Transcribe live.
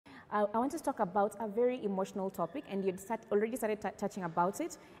I want to talk about a very emotional topic, and you'd already started touching about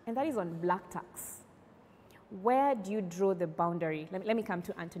it, and that is on black tax. Where do you draw the boundary? Let me come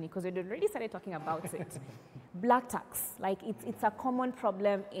to Anthony, because you'd already started talking about it. Black tax, like it's a common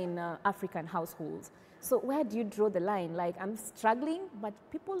problem in African households. So where do you draw the line? Like, I'm struggling, but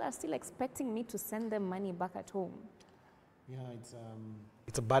people are still expecting me to send them money back at home. Yeah,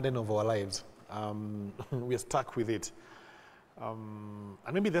 it's a burden of our lives. We're stuck with it. And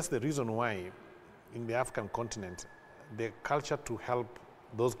maybe that's the reason why in the African continent, the culture to help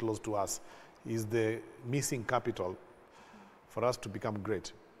those close to us is the missing capital for us to become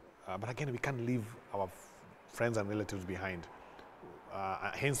great. But again, we can't leave our friends and relatives behind,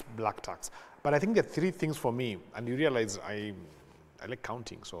 hence black tax. But I think there are three things for me, and you realize I like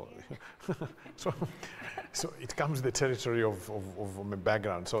counting, so so it comes to the territory of my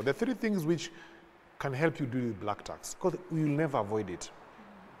background. So there are three things which can help you deal with black tax, because we will never avoid it.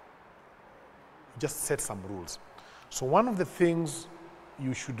 Just set some rules. So one of the things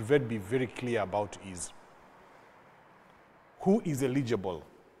you should be very clear about is who is eligible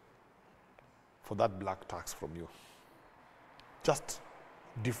for that black tax from you. Just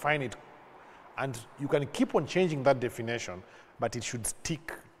define it, and you can keep on changing that definition, but it should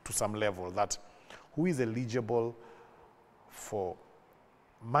stick to some level, that who is eligible for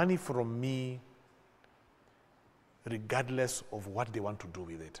money from me regardless of what they want to do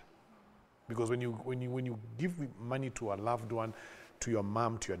with it. Because when you give money to a loved one, to your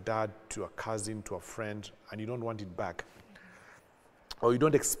mom, to your dad, to a cousin, to a friend, and you don't want it back, or you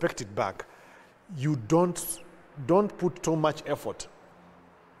don't expect it back, you don't put too much effort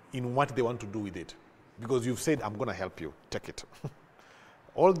in what they want to do with it, because you've said, I'm going to help you, take it.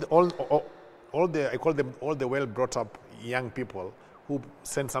 I call them all the well brought up young people who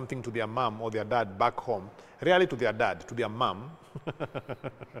send something to their mom or their dad back home, rarely to their dad, to their mom,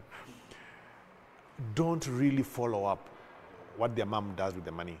 don't really follow up what their mom does with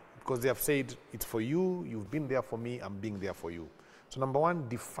the money, because they have said, it's for you, you've been there for me, I'm being there for you. So number one,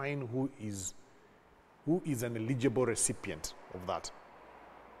 define who is an eligible recipient of that,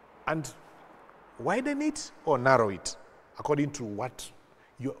 and widen it or narrow it according to what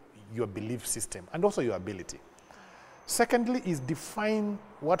your belief system and also your ability. Secondly is define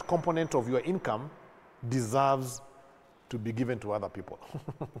what component of your income deserves to be given to other people.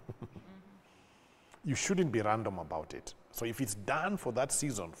 You shouldn't be random about it. So if it's done for that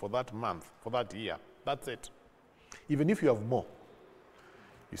season, for that month, for that year, that's it. Even if you have more,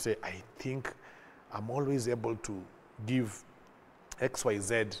 you say, I think I'm always able to give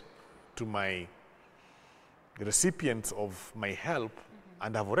XYZ to my recipients of my help,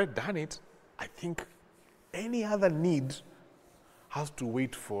 and I've already done it. I think any other need has to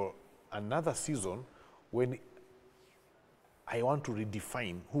wait for another season when I want to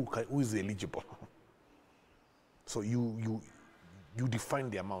redefine who is eligible. So you define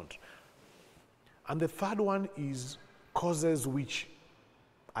the amount. And the third one is causes which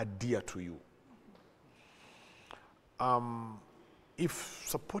are dear to you. If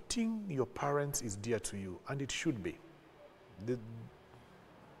supporting your parents is dear to you, and it should be,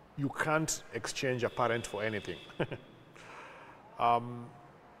 you can't exchange a parent for anything.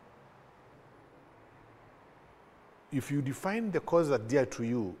 If you define the cause that dear to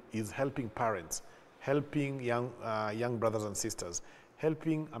you is helping parents, helping young brothers and sisters,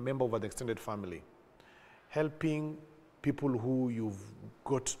 helping a member of an extended family, helping people who you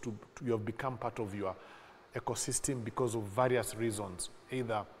have become part of your ecosystem because of various reasons,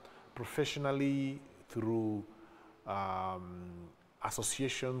 either professionally through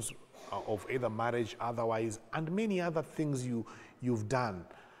associations of either marriage, otherwise, and many other things you've done.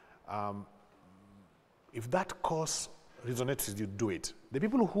 If that cause resonates with you, do it. The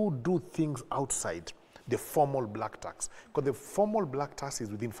people who do things outside the formal black tax, because the formal black tax is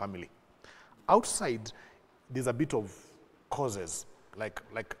within family. Outside, there's a bit of causes, like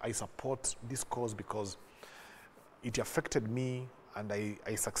I support this cause because it affected me and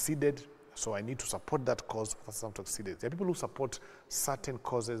I succeeded, so I need to support that cause for some to succeed. There are people who support certain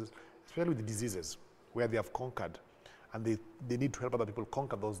causes, especially with diseases, where they have conquered, and they need to help other people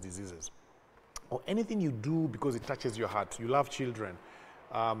conquer those diseases. Or anything you do because it touches your heart. You love children.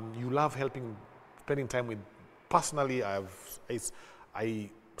 You love spending time with. Personally, I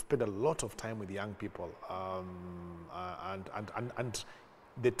spend a lot of time with young people, and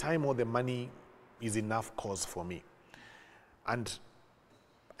the time or the money is enough cause for me, and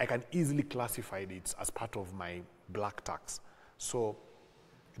I can easily classify it as part of my black tax. So,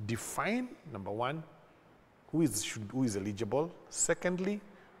 define number one, who is eligible. Secondly,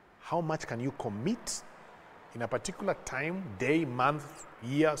 how much can you commit in a particular time, day, month,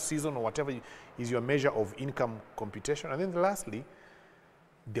 year, season, or whatever is your measure of income computation. And then lastly,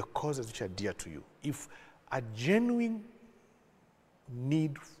 the causes which are dear to you. If a genuine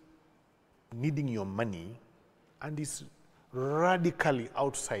needing your money and is radically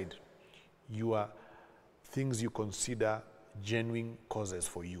outside your things you consider genuine causes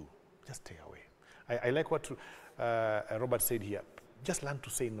for you, just stay away. I like what Robert said here. Just learn to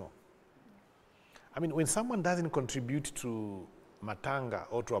say no. I mean, when someone doesn't contribute to matanga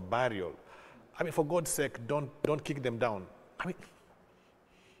or to a burial, I mean, for God's sake, don't kick them down. I mean,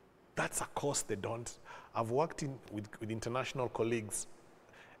 that's a cost they don't. I've worked with international colleagues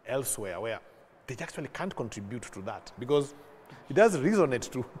elsewhere where they actually can't contribute to that because it does resonate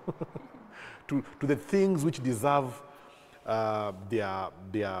to to the things which deserve their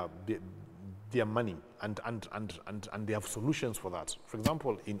money, and they have solutions for that. For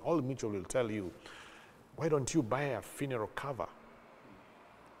example, in All Mutual will tell you, why don't you buy a funeral cover?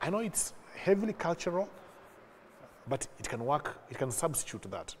 I know it's heavily cultural, but it can work, it can substitute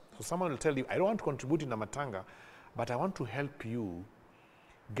that. So someone will tell you, I don't want to contribute in a matanga, but I want to help you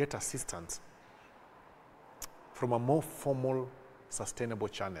get assistance from a more formal, sustainable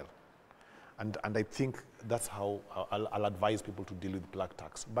channel. And I think that's how I'll advise people to deal with black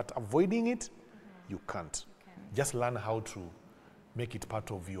tax. But avoiding it, you can't. Just learn how to make it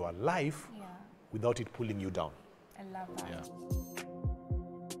part of your life without it pulling you down. I love that. Yeah.